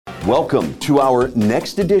Welcome to our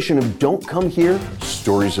next edition of Don't Come Here,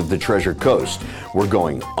 Stories of the Treasure Coast. We're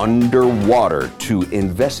going underwater to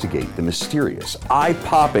investigate the mysterious,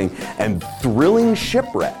 eye-popping, and thrilling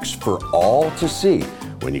shipwrecks for all to see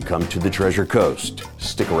when you come to the Treasure Coast.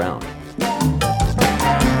 Stick around.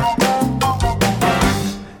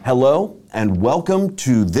 Hello, and welcome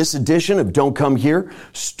to this edition of Don't Come Here,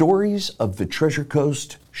 Stories of the Treasure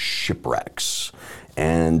Coast Shipwrecks.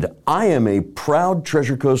 And I am a proud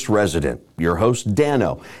Treasure Coast resident, your host,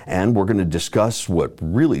 Dano, and we're going to discuss what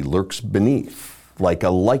really lurks beneath, like a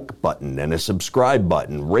like button and a subscribe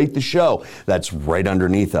button. Rate the show. That's right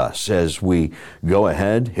underneath us as we go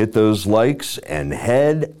ahead, hit those likes, and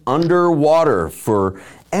head underwater for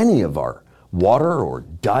any of our water or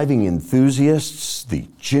diving enthusiasts, the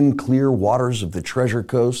gin-clear waters of the Treasure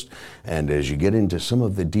Coast, and as you get into some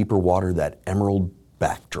of the deeper water, that emerald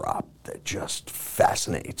backdrop that just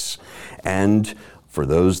fascinates. And for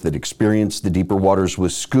those that experience the deeper waters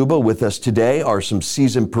with scuba, with us today are some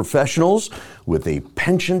seasoned professionals with a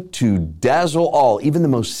penchant to dazzle all. Even the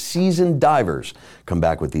most seasoned divers come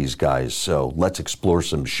back with these guys. So let's explore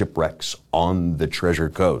some shipwrecks on the Treasure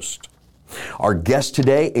Coast. Our guests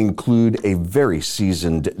today include a very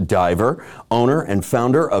seasoned diver, owner and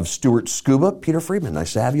founder of Stewart Scuba, Peter Friedman.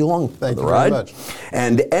 Nice to have you along for the ride. Thank you very much.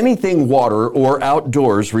 And anything water or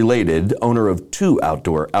outdoors related, owner of two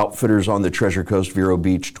outdoor outfitters on the Treasure Coast, Vero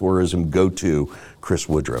Beach Tourism Go-To, Chris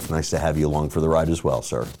Woodruff. Nice to have you along for the ride as well,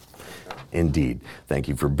 sir. Indeed. Thank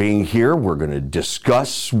you for being here. We're going to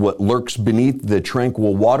discuss what lurks beneath the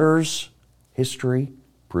tranquil waters, history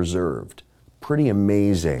preserved. Pretty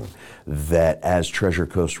amazing that as Treasure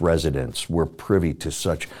Coast residents, we're privy to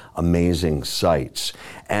such amazing sights.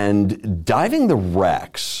 And diving the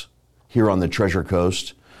wrecks here on the Treasure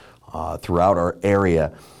Coast, throughout our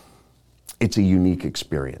area, it's a unique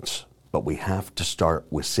experience. But we have to start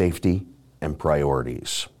with safety and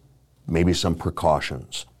priorities, maybe some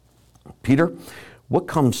precautions. Peter, what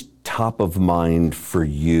comes top of mind for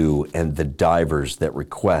you and the divers that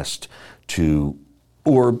request to,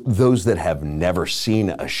 or those that have never seen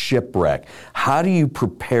a shipwreck? How do you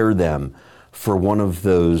prepare them for one of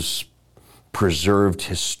those preserved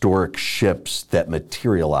historic ships that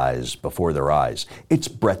materialize before their eyes?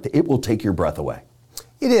 It will take your breath away.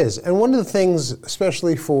 It is, and one of the things,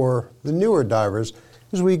 especially for the newer divers,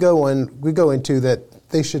 is we go into that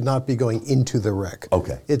they should not be going into the wreck.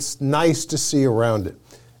 Okay. It's nice to see around it.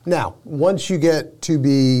 Now, once you get to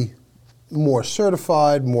be more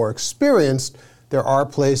certified, more experienced, there are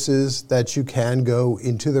places that you can go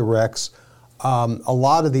into the wrecks. A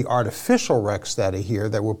lot of the artificial wrecks that are here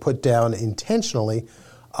that were put down intentionally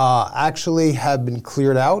actually have been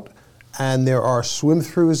cleared out, and there are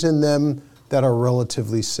swim-throughs in them that are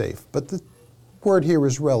relatively safe. But the word here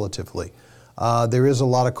is relatively. There is a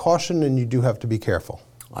lot of caution, and you do have to be careful.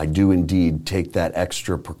 I do indeed take that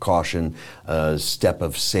extra precaution, step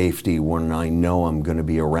of safety when I know I'm going to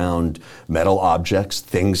be around metal objects.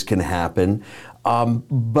 Things can happen.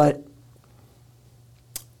 But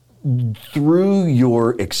through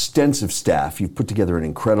your extensive staff, you've put together an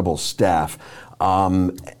incredible staff,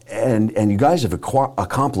 and you guys have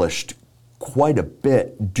accomplished quite a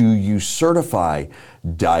bit. Do you certify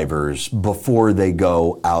divers before they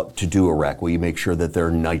go out to do a wreck? Will you make sure that they're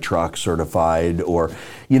nitrox certified? Or,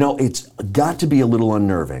 it's got to be a little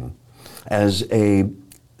unnerving as a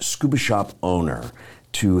scuba shop owner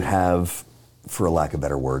to have, for a lack of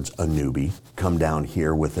better words, a newbie come down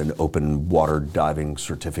here with an open water diving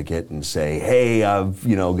certificate and say, hey, I've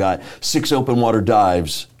got 6 open water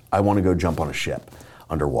dives. I want to go jump on a ship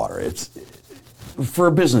underwater. It's for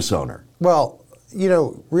a business owner. Well,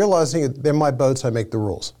 realizing they're my boats, I make the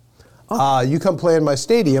rules. You come play in my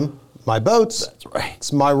stadium, my boats. That's right.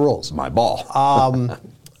 It's my rules. My ball.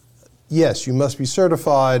 Yes, you must be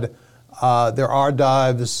certified. There are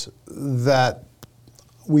dives that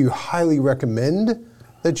we highly recommend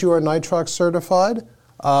that you are nitrox certified.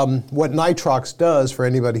 What nitrox does, for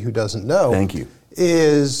anybody who doesn't know, thank you,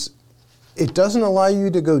 is it doesn't allow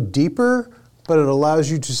you to go deeper, but it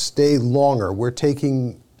allows you to stay longer. We're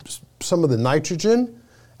taking some of the nitrogen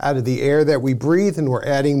out of the air that we breathe, and we're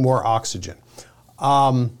adding more oxygen.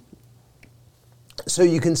 So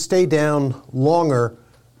you can stay down longer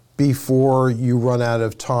before you run out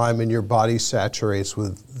of time and your body saturates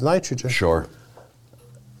with nitrogen. Sure.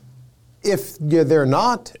 If they're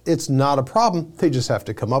not, it's not a problem. They just have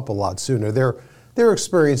to come up a lot sooner. Their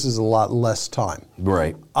experience is a lot less time.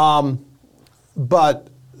 Right. But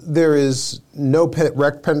there is no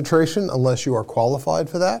wreck penetration unless you are qualified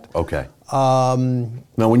for that. Okay.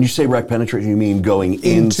 Now, when you say wreck penetration, you mean going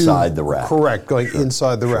inside the wreck? Correct, going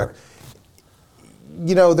inside the wreck.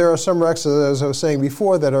 there are some wrecks, as I was saying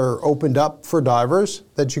before, that are opened up for divers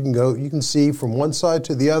that you can see from one side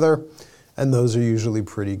to the other, and those are usually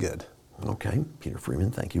pretty good. Okay, Peter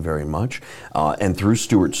Freeman, thank you very much. And through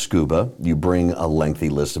Stewart Scuba, you bring a lengthy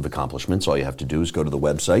list of accomplishments. All you have to do is go to the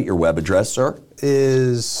website. Your web address, sir?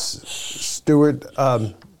 Is Stewart...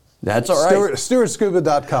 That's all right.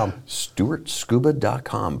 StewartScuba.com.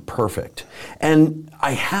 StewartScuba.com. Perfect. And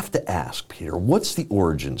I have to ask, Peter, what's the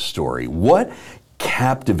origin story? What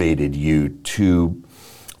captivated you to,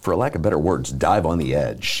 for lack of better words, dive on the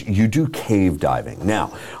edge? You do cave diving.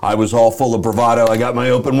 Now, I was all full of bravado. I got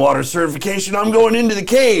my open water certification. I'm going into the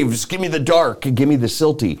caves. Give me the dark. Give me the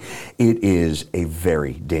silty. It is a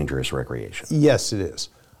very dangerous recreation. Yes, it is.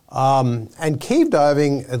 And cave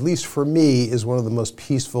diving, at least for me, is one of the most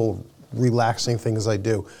peaceful, relaxing things I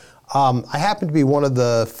do. I happen to be one of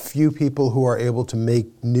the few people who are able to make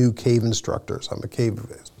new cave instructors. I'm a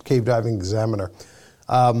cave diving examiner.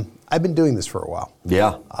 I've been doing this for a while.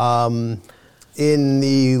 Yeah. In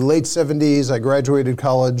the late 70s, I graduated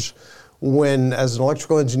college as an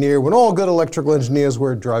electrical engineer, when all good electrical engineers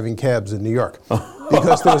were driving cabs in New York.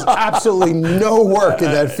 Because there was absolutely no work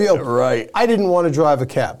in that field. Right. I didn't want to drive a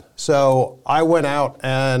cab. So I went out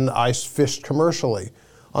and I fished commercially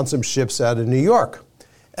on some ships out of New York.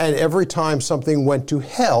 And every time something went to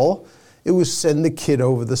hell, it was send the kid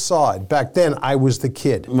over the side. Back then, I was the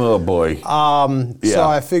kid. Oh, boy. So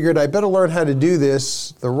I figured I better learn how to do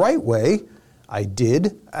this the right way. I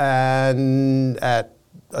did, and at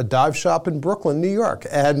a dive shop in Brooklyn, New York,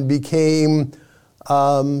 and became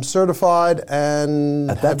certified. And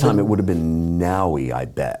at that time, it would have been NAUI, I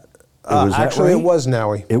bet. Actually, it was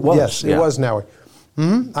NAUI. It was? Yes, it was NAUI.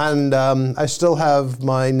 Mm-hmm. And I still have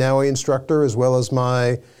my NAUI instructor as well as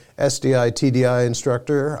my SDI TDI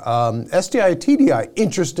instructor. SDI TDI,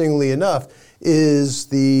 interestingly enough, is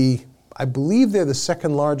I believe they're the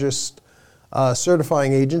second largest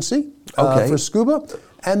certifying agency for scuba,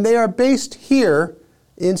 and they are based here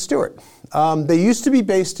in Stewart. They used to be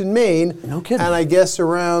based in Maine. No kidding. And I guess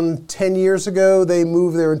around 10 years ago, they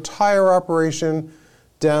moved their entire operation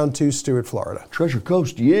down to Stewart, Florida. Treasure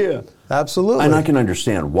Coast, yeah. Absolutely. And I can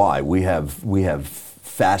understand why. We have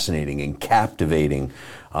fascinating and captivating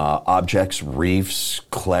objects, reefs,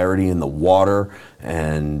 clarity in the water,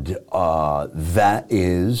 and that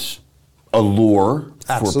is a lure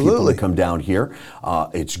for people to come down here.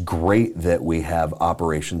 It's great that we have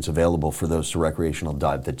operations available for those to recreational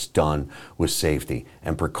dive that's done with safety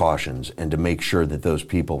and precautions, and to make sure that those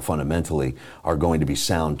people fundamentally are going to be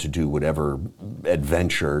sound to do whatever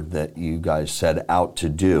adventure that you guys set out to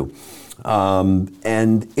do.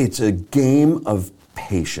 And it's a game of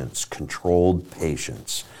patience, controlled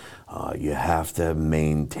patience. You have to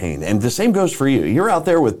maintain. And the same goes for you. You're out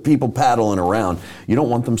there with people paddling around. You don't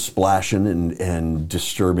want them splashing and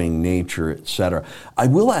disturbing nature, etc. I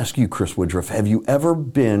will ask you, Chris Woodruff, have you ever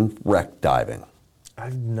been wreck diving?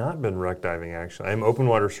 I've not been wreck diving, actually. I'm open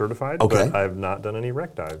water certified, okay, but I've not done any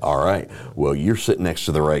wreck dives. All right. Well, you're sitting next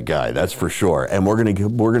to the right guy, that's for sure. And we're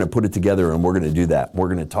gonna put it together, and we're gonna do that. We're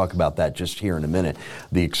gonna talk about that just here in a minute.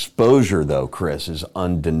 The exposure, though, Chris, is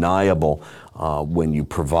undeniable when you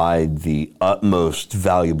provide the utmost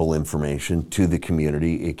valuable information to the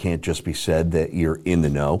community. It can't just be said that you're in the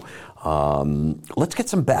know. Let's get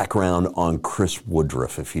some background on Chris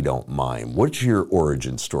Woodruff, if you don't mind. What's your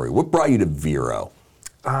origin story? What brought you to Vero?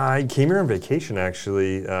 I came here on vacation,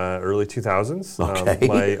 actually, early 2000s. Okay.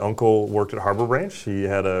 My uncle worked at Harbor Branch. He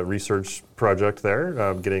had a research project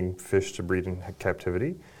there, getting fish to breed in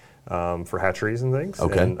captivity for hatcheries and things.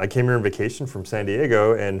 Okay. And I came here on vacation from San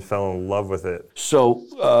Diego and fell in love with it. So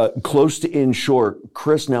close to inshore,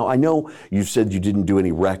 Chris, now I know you said you didn't do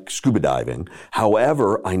any wreck scuba diving.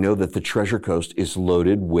 However, I know that the Treasure Coast is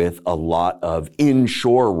loaded with a lot of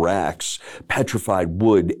inshore wrecks, petrified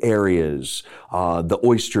wood areas. The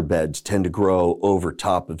oyster beds tend to grow over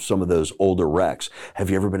top of some of those older wrecks. Have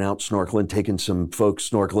you ever been out snorkeling, taken some folks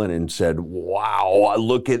snorkeling and said, wow,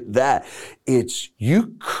 look at that?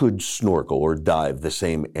 You could snorkel or dive the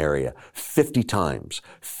same area 50 times.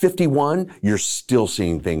 51, you're still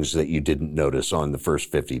seeing things that you didn't notice on the first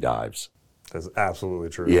 50 dives. That's absolutely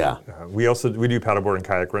true. Yeah. We do paddleboard and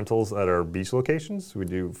kayak rentals at our beach locations. We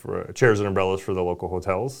do chairs and umbrellas for the local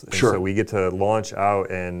hotels. And sure. So we get to launch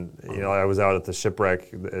out, and I was out at the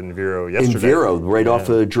Shipwreck in Vero yesterday. In Vero, right off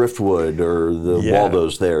the Driftwood or the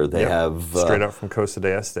Waldo's there. They have straight up from Costa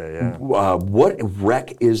de Este. Yeah. What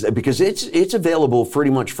wreck is that? Because it's available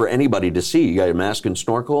pretty much for anybody to see. You got your mask and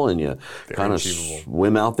snorkel, and you kind of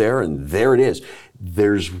swim out there, and there it is.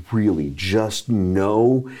 There's really just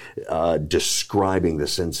no describing the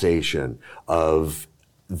sensation of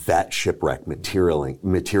that shipwreck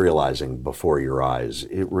materializing before your eyes,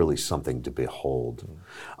 it really something to behold.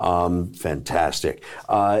 Fantastic.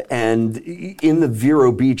 And in the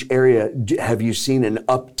Vero Beach area, have you seen an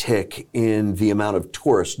uptick in the amount of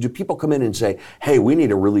tourists? Do people come in and say, hey, we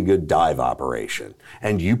need a really good dive operation?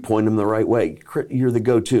 And you point them the right way. You're the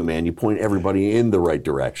go-to, man. You point everybody in the right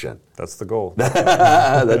direction. That's the goal.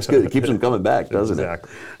 That's good. It keeps them coming back, doesn't it?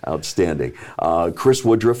 Outstanding. Chris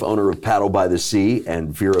Woodruff, owner of Paddle by the Sea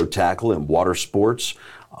and Vero Tackle and Water Sports.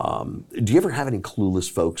 Do you ever have any clueless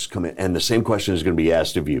folks come in? And the same question is going to be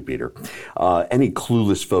asked of you, Peter. Any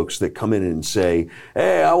clueless folks that come in and say,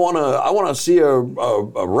 hey, I want to see a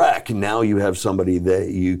wreck. Now you have somebody that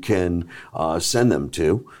you can send them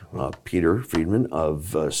to. Peter Friedman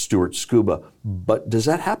of Stewart Scuba. But does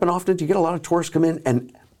that happen often? Do you get a lot of tourists come in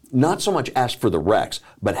and not so much ask for the wrecks,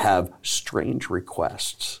 but have strange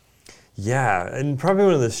requests? Yeah, and probably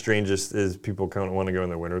one of the strangest is people kind of want to go in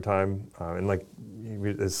the wintertime. And like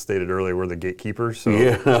as stated earlier, we're the gatekeepers, so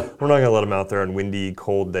we're not going to let them out there on windy,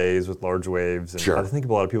 cold days with large waves. And I think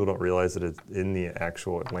a lot of people don't realize that it's in the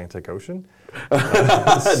actual Atlantic Ocean.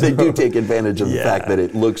 They do take advantage of the fact that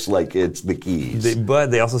it looks like it's the Keys.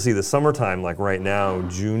 But they also see the summertime, like right now,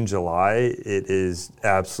 June, July, it is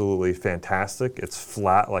absolutely fantastic. It's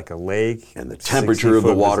flat like a lake. And the temperature of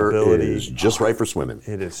the water is just right for swimming.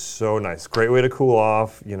 It is so nice. Great way to cool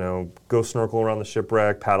off, go snorkel around the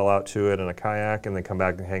shipwreck, paddle out to it in a kayak, and then come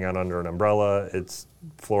back and hang out under an umbrella. It's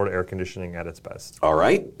Florida air conditioning at its best. All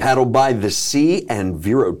right. Paddle by the Sea and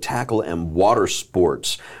Vero Tackle and Water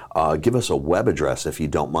Sports. Give us a web address if you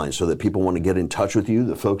don't mind so that people want to get in touch with you,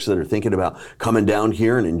 the folks that are thinking about coming down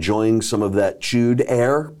here and enjoying some of that chewed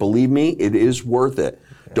air. Believe me, it is worth it.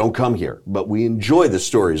 Don't come here, but we enjoy the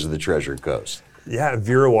stories of the Treasure Coast. Yeah,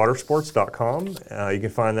 VeroWatersports.com. You can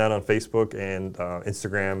find that on Facebook and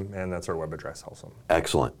Instagram, and that's our web address also.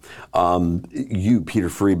 Excellent. You, Peter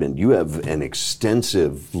Friedman, you have an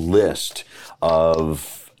extensive list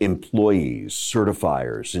of employees,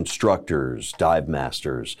 certifiers, instructors, dive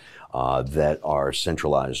masters that are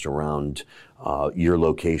centralized around your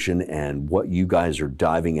location and what you guys are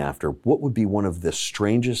diving after. What would be one of the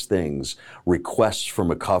strangest things, requests from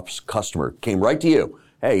a customer came right to you?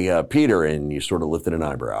 Hey, Peter, and you sort of lifted an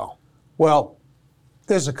eyebrow. Well,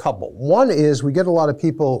 there's a couple. One is we get a lot of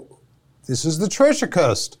people, this is the Treasure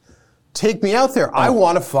Coast. Take me out there. I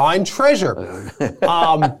want to find treasure,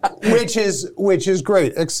 which is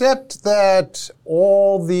great, except that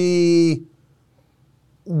all the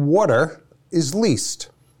water is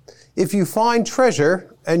leased. If you find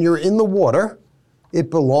treasure and you're in the water,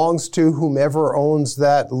 it belongs to whomever owns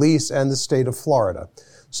that lease and the state of Florida.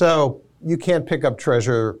 So you can't pick up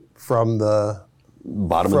treasure from the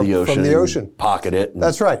bottom of the ocean. From the ocean. Pocket it.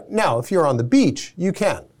 That's right. Now, if you're on the beach, you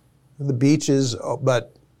can. The beach is,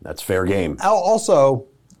 but that's fair game. Also,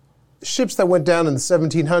 ships that went down in the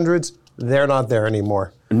 1700s, they're not there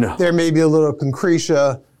anymore. No. There may be a little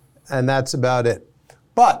concretia, and that's about it.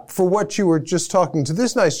 But for what you were just talking to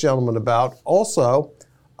this nice gentleman about, also,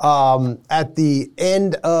 at the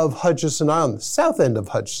end of Hutchinson Island, the south end of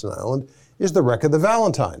Hutchinson Island, is the wreck of the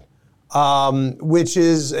Valentine, which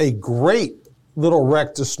is a great little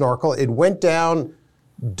wreck to snorkel. It went down,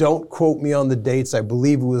 don't quote me on the dates, I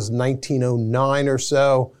believe it was 1909 or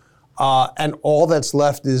so, and all that's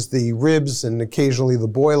left is the ribs and occasionally the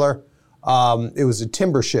boiler. It was a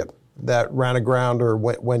timber ship that ran aground or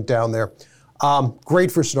went down there.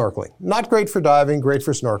 Great for snorkeling. Not great for diving, great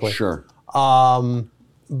for snorkeling. Sure.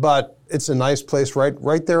 But it's a nice place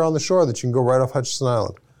right there on the shore that you can go right off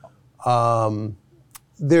Hutchinson Island.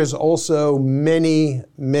 There's also many,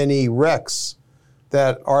 many wrecks,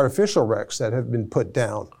 artificial wrecks that have been put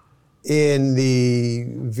down in the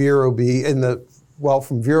Vero Beach,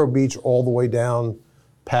 from Vero Beach all the way down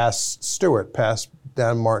past Stewart,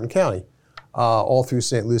 down Martin County, all through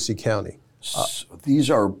St. Lucie County. So these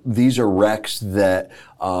are wrecks that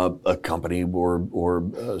a company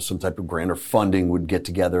or some type of grant or funding would get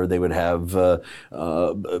together. They would have a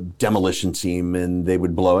demolition team and they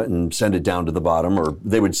would blow it and send it down to the bottom, or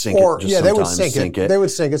they would sink it. They would sink it. They would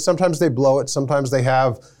sink it. Sometimes they blow it. Sometimes they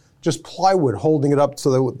have just plywood holding it up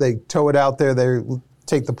so they tow it out there. They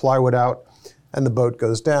take the plywood out and the boat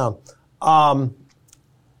goes down.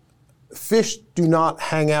 Fish do not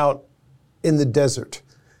hang out in the desert.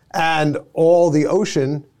 And all the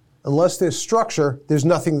ocean, unless there's structure, there's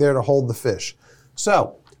nothing there to hold the fish.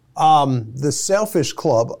 So the Sailfish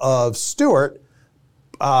Club of Stewart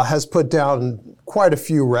has put down quite a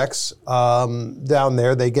few wrecks down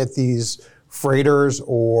there. They get these freighters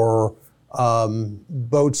or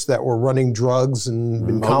boats that were running drugs and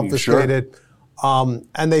been confiscated.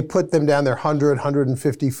 And they put them down their 100,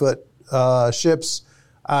 150-foot ships,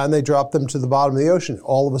 and they drop them to the bottom of the ocean.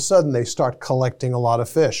 All of a sudden, they start collecting a lot of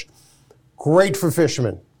fish. Great for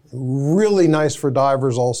fishermen. Really nice for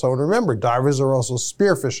divers also. And remember, divers are also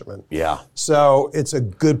spear fishermen. Yeah. So it's a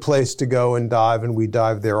good place to go and dive, and we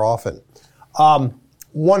dive there often.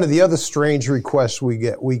 One of the other strange requests we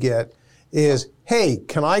get is, hey,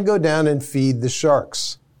 can I go down and feed the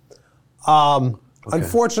sharks?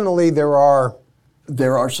 Unfortunately, there are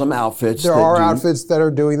some outfits. Outfits that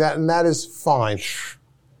are doing that, and that is fine.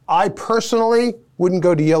 I personally wouldn't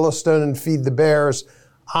go to Yellowstone and feed the bears.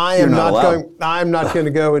 I'm not going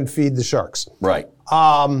to go and feed the sharks. Right.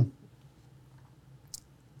 I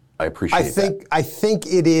appreciate that. I think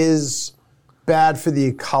it is bad for the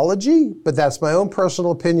ecology, but that's my own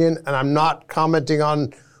personal opinion, and I'm not commenting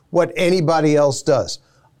on what anybody else does.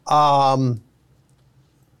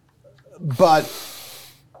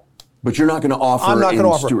 But you're not going to offer. I'm not going to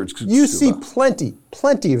offer. Stewart's You Scuba. see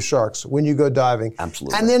plenty of sharks when you go diving.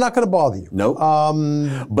 Absolutely. And they're not going to bother you. Nope.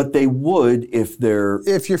 But they would if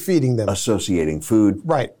you're feeding them. Associating food.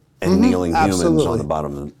 Right. And kneeling humans Absolutely. on the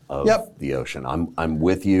bottom of the ocean. I'm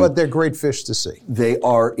with you. But they're great fish to see. They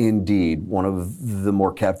are indeed one of the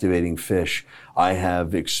more captivating fish I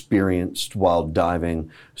have experienced while diving.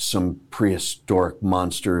 Some prehistoric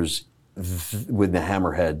monsters with the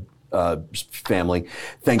hammerhead family.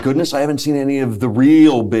 Thank goodness I haven't seen any of the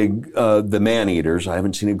real big, the man-eaters. I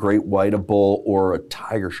haven't seen a great white, a bull, or a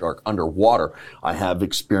tiger shark underwater. I have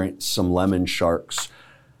experienced some lemon sharks.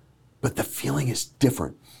 But the feeling is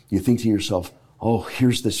different. You think to yourself, oh,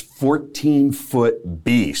 here's this 14-foot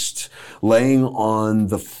beast laying on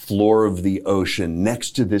the floor of the ocean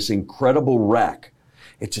next to this incredible wreck.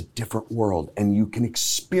 It's a different world, and you can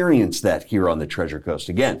experience that here on the Treasure Coast.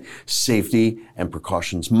 Again, safety and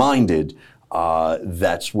precautions minded,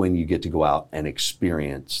 that's when you get to go out and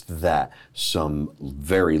experience that. Some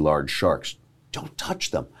very large sharks, don't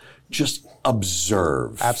touch them. Just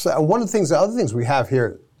observe. Absolutely. And one of the other things we have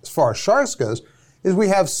here, as far as sharks goes, is we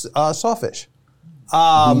have sawfish.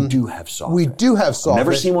 We do have sawfish. We do have sawfish.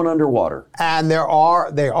 Never seen one underwater. And they're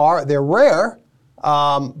rare,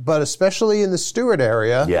 but especially in the Stewart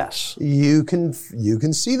area, yes, you can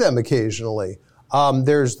see them occasionally.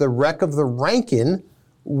 There's the wreck of the Rankin,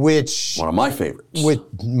 which one of my favorites.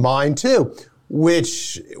 Mine too,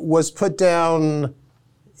 which was put down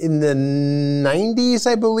in the 90s,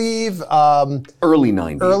 I believe. Early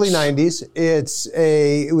 90s. Early 90s.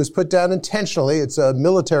 It was put down intentionally. It's a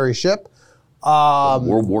military ship.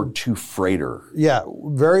 World War II freighter. Yeah,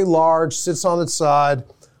 very large, sits on its side.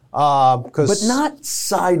 But not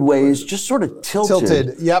sideways, just sort of tilted.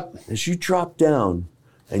 Tilted, yep. As you drop down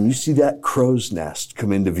and you see that crow's nest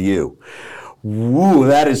come into view. Woo,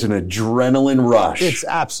 that is an adrenaline rush. It's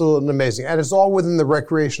absolutely amazing. And it's all within the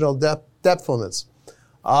recreational depth limits.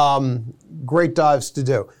 Great dives to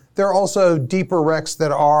do. There are also deeper wrecks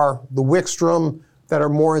that are the Wickstrom that are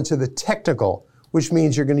more into the technical, which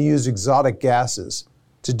means you're going to use exotic gases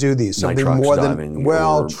to do these. Something Nitrox more diving than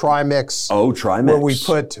trimix. Oh,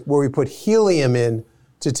 trimix. Where we put helium in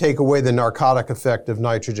to take away the narcotic effect of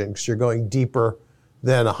nitrogen, because you're going deeper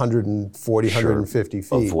than 140, 150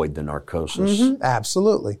 feet. Avoid the narcosis.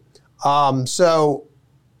 Absolutely. So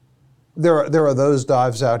there are those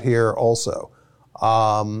dives out here also.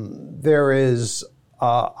 There is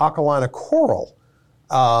Acolina coral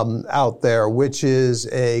out there, which is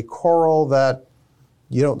a coral that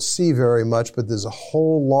you don't see very much, but there's a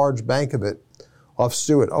whole large bank of it off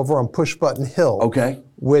Stewart, over on Push Button Hill. Okay.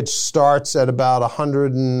 Which starts at about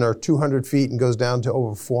 100 or 200 feet and goes down to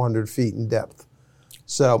over 400 feet in depth.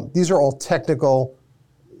 So these are all technical.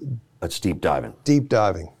 That's deep diving. Deep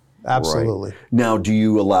diving. Absolutely. Right. Now, do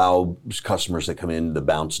you allow customers that come in the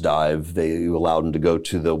bounce dive, you allow them to go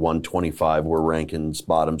to the 125 where Rankin's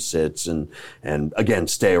bottom sits and again,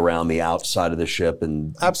 stay around the outside of the ship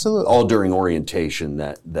and absolutely all during orientation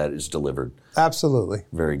that is delivered? Absolutely.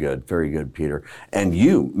 Very good, Peter. And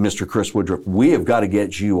you, Mr. Chris Woodruff, we have got to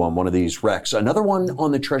get you on one of these wrecks. Another one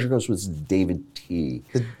on the Treasure Coast was David T.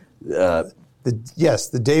 Yes,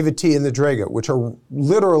 the David T. and the Drago, which are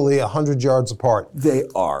literally 100 yards apart. They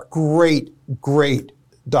are. Great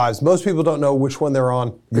dives. Most people don't know which one they're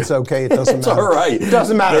on. It's okay. It doesn't it's matter. All right. It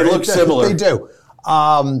doesn't matter. They look similar. They do.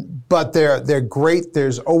 But they're great.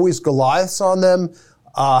 There's always Goliaths on them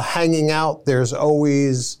hanging out. There's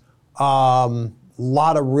always a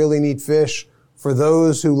lot of really neat fish. For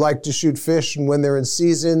those who like to shoot fish, and when they're in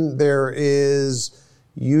season, there is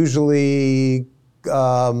usually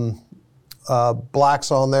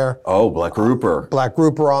blacks on there. Oh, black grouper. Black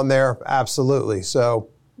grouper on there, absolutely. So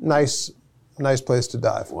nice nice place to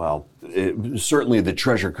dive. Well, certainly the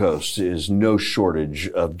Treasure Coast is no shortage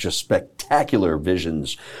of just spectacular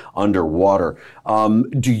visions underwater.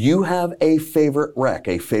 Do you have a favorite wreck,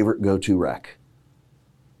 a favorite go-to wreck?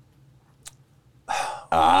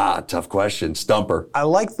 Tough question. Stumper. I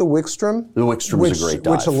like the Wickstrom. The Wickstrom is a great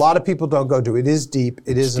dive. Which a lot of people don't go to. It is deep.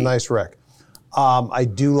 It is a nice wreck. I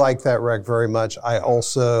do like that wreck very much. I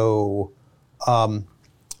also have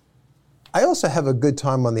a good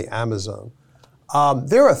time on the Amazon.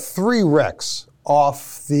 There are 3 wrecks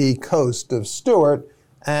off the coast of Stewart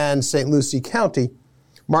and St. Lucie County,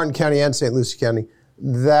 Martin County and St. Lucie County,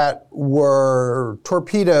 that were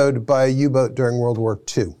torpedoed by a U-boat during World War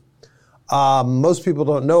II. Most people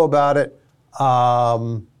don't know about it.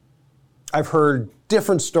 I've heard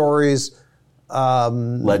different stories.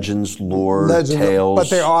 Legends, lore, tales. But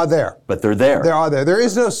they are there. But they're there. They are there. There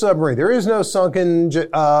is no submarine. There is no sunken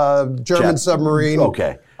German submarine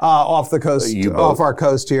off the coast, off our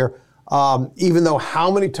coast here. Even though how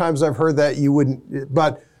many times I've heard that you wouldn't,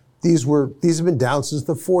 but these have been down since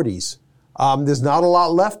the 40s. There's not a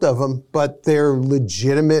lot left of them, but they're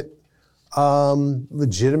legitimate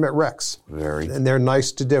wrecks. And they're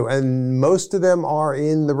nice to do. And most of them are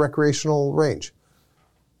in the recreational range.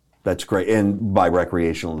 That's great. And by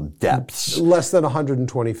recreational depths. Less than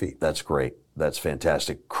 120 feet. That's great. That's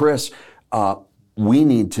fantastic. Chris, we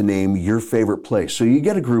need to name your favorite place. So you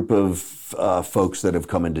get a group of folks that have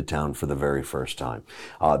come into town for the very first time.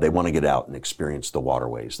 They want to get out and experience the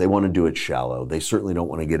waterways. They want to do it shallow. They certainly don't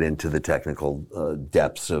want to get into the technical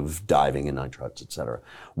depths of diving and nitrites, et cetera.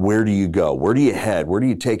 Where do you go? Where do you head? Where do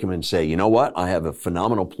you take them and say, you know what? I have a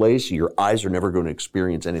phenomenal place. Your eyes are never going to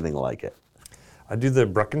experience anything like it. I do the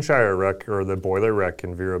Bruckenshire wreck or the Boiler wreck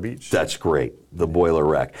in Vero Beach. That's great, the Boiler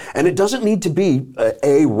wreck. And it doesn't need to be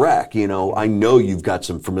a wreck. You know, I know you've got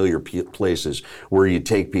some familiar places where you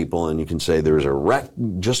take people and you can say there's a wreck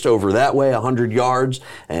just over that way, 100 yards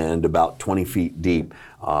and about 20 feet deep.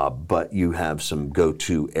 But you have some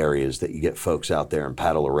go-to areas that you get folks out there and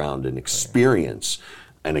paddle around and experience.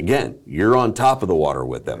 And again, you're on top of the water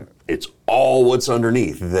with them. It's all what's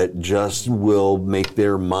underneath that just will make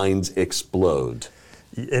their minds explode.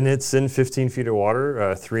 And it's in 15 feet of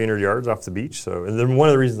water, 300 yards off the beach. So, and then one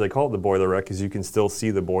of the reasons they call it the Boiler wreck is you can still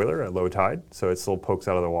see the boiler at low tide, so it still pokes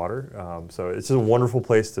out of the water. So it's just a wonderful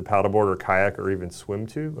place to paddleboard or kayak or even swim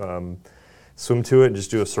to. Swim to it and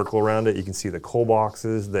just do a circle around it. You can see the coal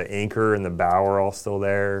boxes, the anchor and the bow are all still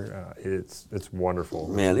there. It's wonderful.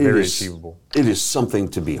 Man, very achievable. It is something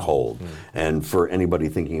to behold. And for anybody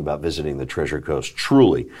thinking about visiting the Treasure Coast,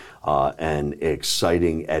 truly an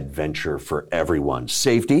exciting adventure for everyone.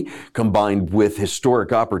 Safety combined with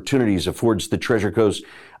historic opportunities affords the Treasure Coast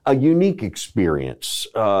a unique experience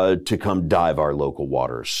to come dive our local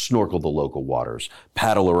waters, snorkel the local waters,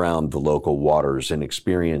 paddle around the local waters and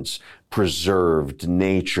experience preserved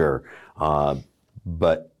nature.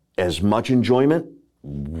 But as much enjoyment,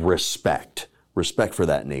 respect for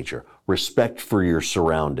that nature, respect for your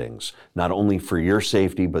surroundings, not only for your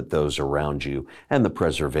safety, but those around you and the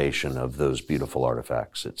preservation of those beautiful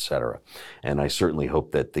artifacts, etc. And I certainly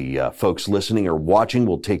hope that the folks listening or watching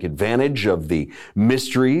will take advantage of the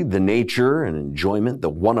mystery, the nature and enjoyment, the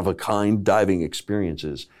one-of-a-kind diving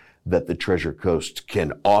experiences that the Treasure Coast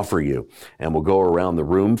can offer you. And we'll go around the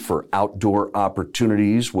room for outdoor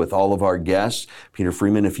opportunities with all of our guests. Peter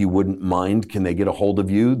Freeman, if you wouldn't mind, can they get a hold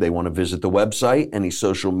of you? They want to visit the website, any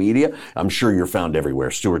social media? I'm sure you're found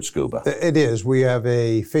everywhere. Stewart Scuba. It is. We have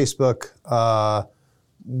a Facebook,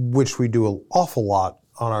 which we do an awful lot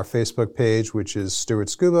on our Facebook page, which is Stewart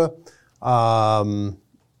Scuba.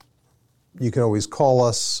 You can always call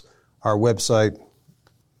us, our website.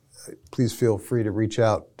 Please feel free to reach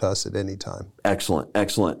out to us at any time. Excellent,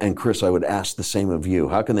 excellent. And Chris, I would ask the same of you.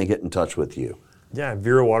 How can they get in touch with you? Yeah,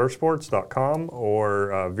 VeroWatersports.com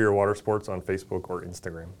or Vero Watersports on Facebook or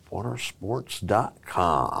Instagram.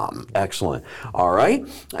 Watersports.com. Excellent. All right.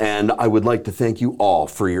 And I would like to thank you all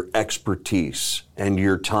for your expertise and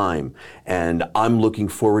your time. And I'm looking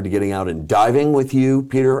forward to getting out and diving with you,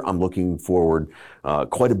 Peter. I'm looking forward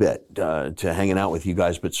quite a bit to hanging out with you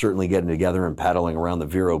guys, but certainly getting together and paddling around the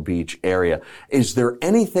Vero Beach area. Is there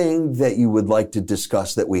anything that you would like to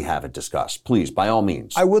discuss that we haven't discussed? Please, by all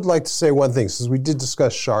means. I would like to say one thing, since we did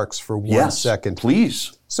discuss sharks for 1 second.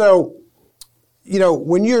 Please. So, you know,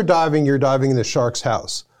 when you're diving in the shark's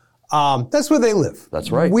house. That's where they live.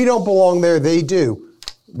 That's right. We don't belong there. They do.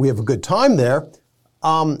 We have a good time there.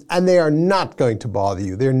 And they are not going to bother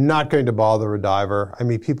you. They're not going to bother a diver. I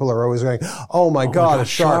mean, people are always going, oh my God, a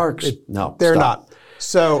shark. Sharks. No, they're stop. not.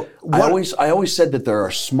 So I always said that there are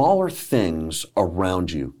smaller things around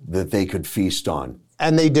you that they could feast on.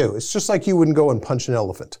 And they do. It's just like you wouldn't go and punch an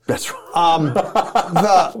elephant. That's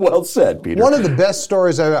right. Well said, Peter. One of the best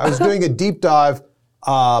stories, I was doing a deep dive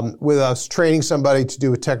with us training somebody to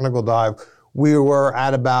do a technical dive. We were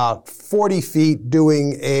at about 40 feet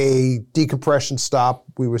doing a decompression stop.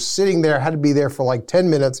 We were sitting there, had to be there for like 10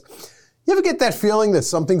 minutes. You ever get that feeling that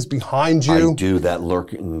something's behind you? I do, that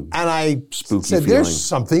lurking, and I spooky said, feeling. There's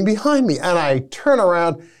something behind me. And I turn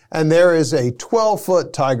around, and there is a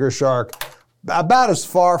 12-foot tiger shark about as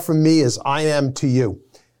far from me as I am to you.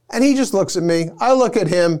 And he just looks at me. I look at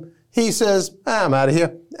him. He says, I'm out of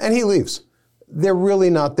here. And he leaves. They're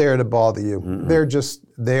really not there to bother you. Mm-mm.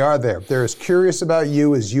 They are there. They're as curious about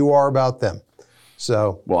you as you are about them.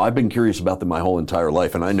 So, well, I've been curious about them my whole entire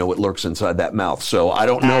life, and I know what lurks inside that mouth. So I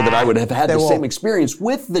don't know that I would have had the same experience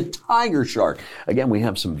with the tiger shark. Again, we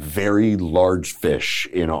have some very large fish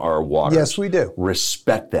in our waters. Yes, we do.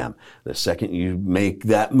 Respect them. The second you make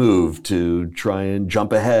that move to try and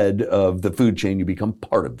jump ahead of the food chain, you become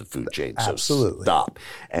part of the food chain. Absolutely. So stop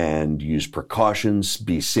and use precautions,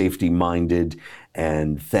 be safety-minded,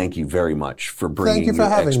 and thank you very much for bringing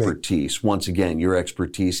your expertise. Once again, your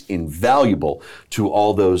expertise invaluable to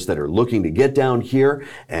all those that are looking to get down here.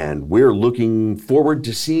 And we're looking forward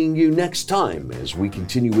to seeing you next time as we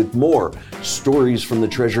continue with more stories from the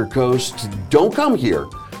Treasure Coast. Don't come here,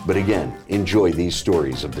 but again, enjoy these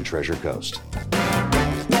stories of the Treasure Coast.